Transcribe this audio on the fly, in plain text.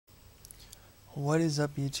What is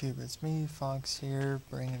up YouTube? It's me, Fox here,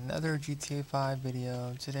 bringing another GTA 5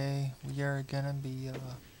 video. Today we are gonna be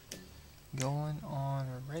going on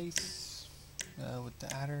a race with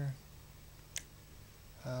the adder.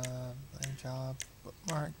 Blame job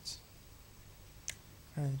bookmarked.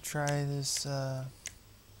 I'm gonna try this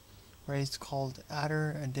race called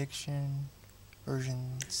Adder Addiction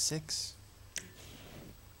version 6.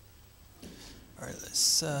 Alright,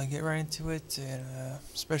 let's get right into it. And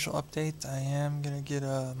special update, I am gonna get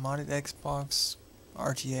a modded Xbox,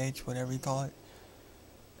 RTH, whatever you call it.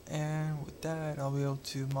 And with that, I'll be able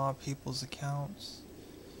to mod people's accounts.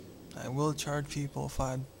 I will charge people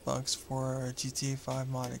 $5 for a GTA 5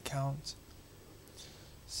 mod account.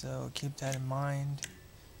 So keep that in mind.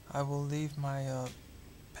 I will leave my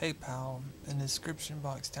PayPal in the description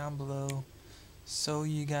box down below so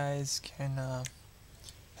you guys can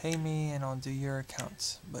pay me and I'll do your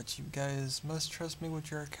accounts, but you guys must trust me with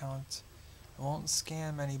your account. I won't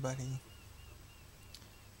scam anybody.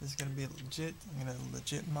 This is gonna be legit. I'm gonna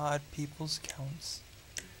legit mod people's accounts,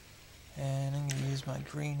 and I'm gonna use my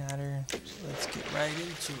green adder. So let's get right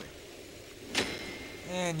into it.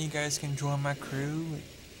 And you guys can join my crew.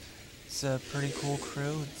 It's a pretty cool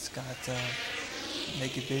crew. It's got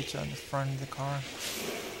naked bitch on the front of the car.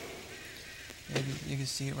 Maybe you can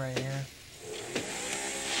see it right here.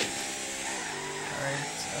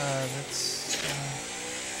 Alright, let's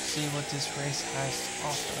see what this race has to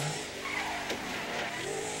offer.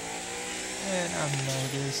 And I've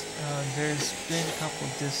noticed there's been a couple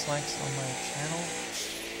dislikes on my channel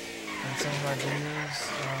and some of my videos.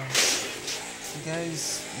 If you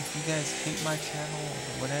guys hate my channel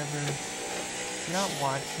or whatever, do not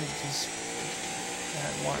watch it. Just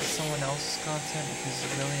watch someone else's content because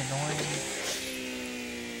it's really annoying.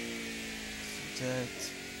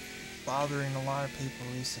 It's bothering a lot of people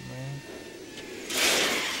recently.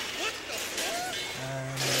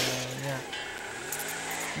 And yeah,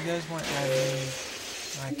 if you guys want to add me,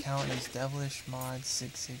 my account is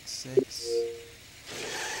devilishmod666,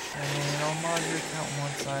 and I'll mod your account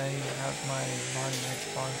once I have my modding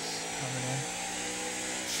Xbox coming in.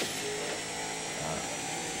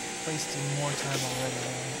 Wasting more time already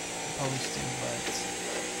than posting, but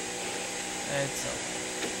it's okay.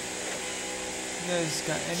 If you guys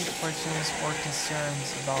got any questions or concerns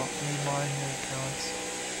about me modding your accounts,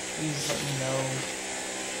 please let me know.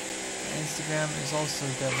 My Instagram is also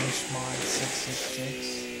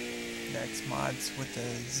devilishmod666. That's mods with a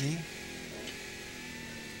Z.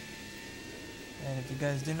 And if you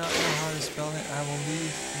guys do not know how to spell it, I will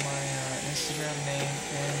leave my Instagram name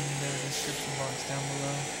in the description box down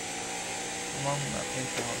below, along with my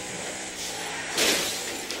PayPal account.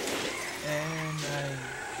 And I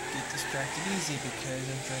get distracted easy because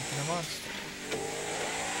I'm drinking a monster.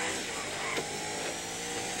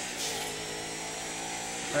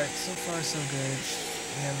 Alright, so far so good.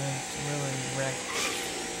 We haven't really wrecked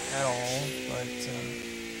at all, but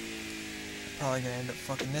probably gonna end up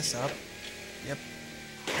fucking this up. Yep.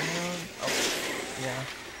 Oh, yeah.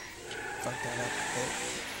 Fuck that up a bit.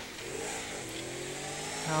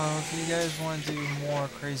 Now, if you guys want to do more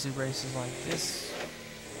crazy races like this,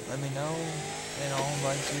 let me know, and I'll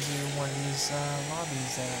invite you to one of these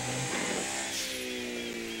lobbies that I'm in.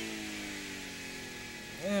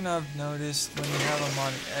 And I've noticed when you have them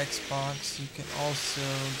on Xbox, you can also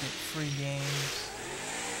get free games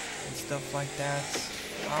and stuff like that.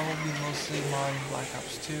 I will be mostly modding Black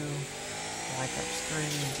Ops 2, Black Ops 3,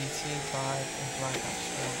 GTA 5, and Black Ops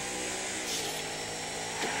 4.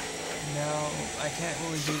 Now, I can't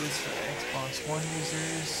really do this for Xbox One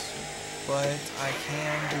users, but I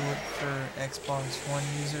can do it for Xbox One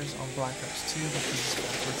users on Black Ops 2 because it's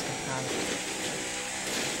backwards compatible.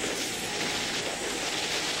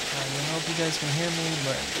 I don't know if you guys can hear me,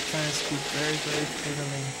 but I'm trying to speak very, very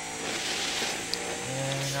clearly.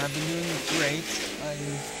 And I've been doing great. I've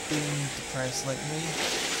been depressed lately.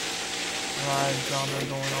 A lot of drama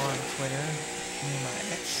going on Twitter. Me and my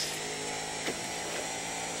ex.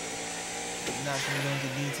 I'm not going to go into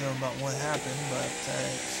detail about what happened, but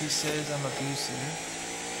she says I'm abusive,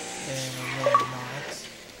 and I'm really not.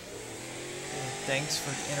 Thanks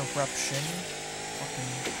for the interruption.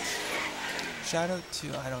 Fucking shout out to,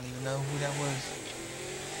 I don't even know who that was.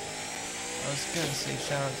 I was going to say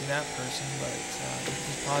shout out to that person, but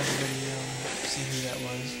just pause the video and see who that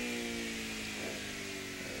was.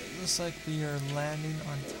 Looks like we are landing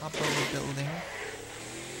on top of a building.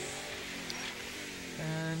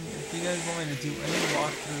 And if you guys want me to do any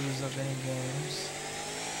walkthroughs of any games,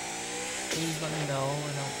 please let me know,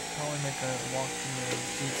 and I'll probably make a walkthrough of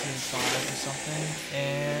GTA 5 or something,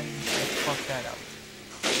 and fuck that up.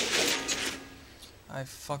 I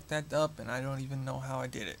fucked that up and I don't even know how I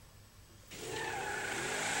did it. I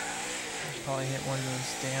probably hit one of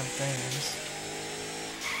those damn things.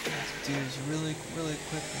 This dude is really quick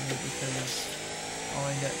with me because I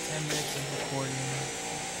only got 10 minutes of recording.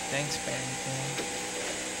 Thanks for anything.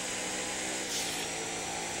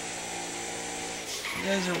 You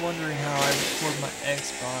guys are wondering how I record my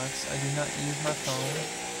Xbox. I do not use my phone.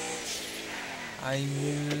 I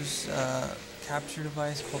use a capture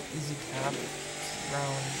device called Gtav. It's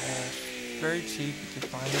around very cheap. You can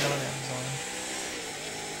find it on Amazon.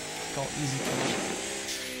 It's called Gtav.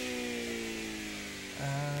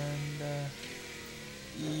 And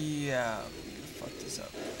yeah, fuck this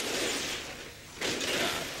up.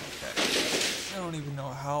 Okay. I don't even know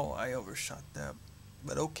how I overshot that,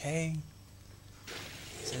 but okay.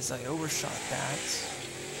 Since I overshot that,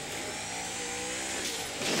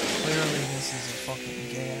 clearly this is a fucking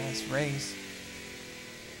gay ass race.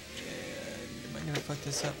 And am I gonna fuck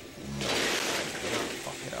this up? No, I cannot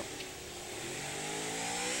fuck it up.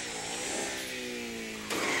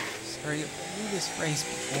 Sorry, I do this race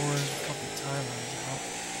before the fucking time runs out.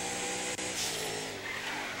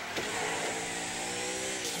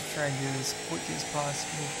 I'll try and do this as quick as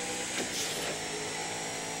possible.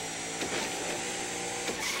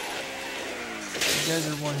 You guys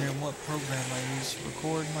are wondering what program I use to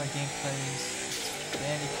record my gameplays. It's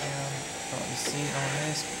Bandicam. You'll probably see it on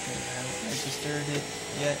this because I haven't registered it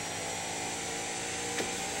yet.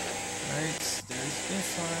 Alright, there's this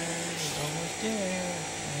line. We're almost there.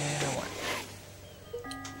 And I won.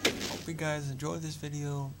 Hope you guys enjoyed this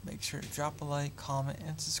video. Make sure to drop a like, comment,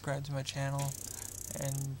 and subscribe to my channel.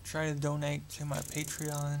 And try to donate to my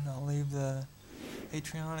Patreon. I'll leave the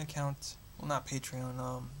Patreon account. Well, not Patreon,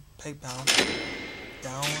 PayPal.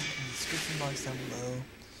 Down in the description box down below.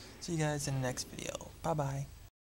 See you guys in the next video. Bye bye.